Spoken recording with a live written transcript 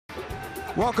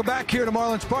Welcome back here to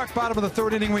Marlins Park. Bottom of the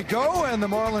third inning we go, and the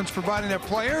Marlins providing their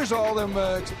players, all of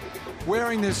them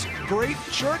wearing this great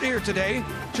shirt here today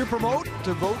to promote,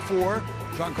 to vote for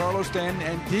Giancarlo, Stanton,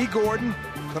 and D. Gordon.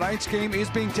 Tonight's game is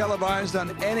being televised on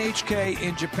NHK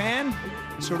in Japan.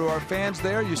 So to our fans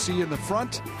there, you see in the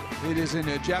front, it is in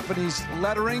Japanese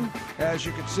lettering, as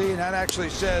you can see, and that actually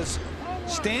says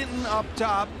Stanton up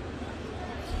top,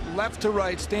 left to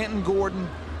right, Stanton, Gordon,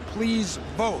 please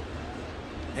vote.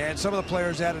 And some of the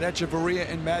players added Echeverria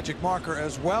and magic marker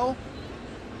as well.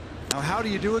 Now, how do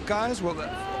you do it, guys? Well,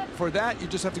 for that, you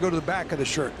just have to go to the back of the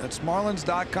shirt. That's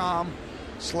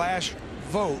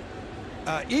marlins.com/vote.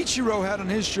 Ichiro had on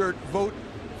his shirt, vote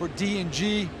for D and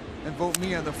G, and vote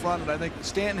me on the front. And I think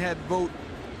Stanton had vote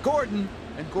Gordon,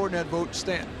 and Gordon had vote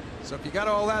Stanton. So if you got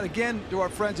all that, again, to our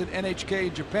friends at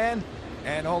NHK Japan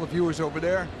and all the viewers over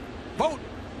there, vote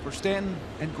for Stanton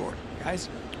and Gordon. Guys?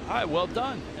 All right, well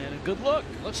done, and a good look.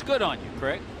 Looks good on you,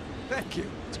 Craig. Thank you.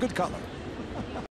 It's a good color.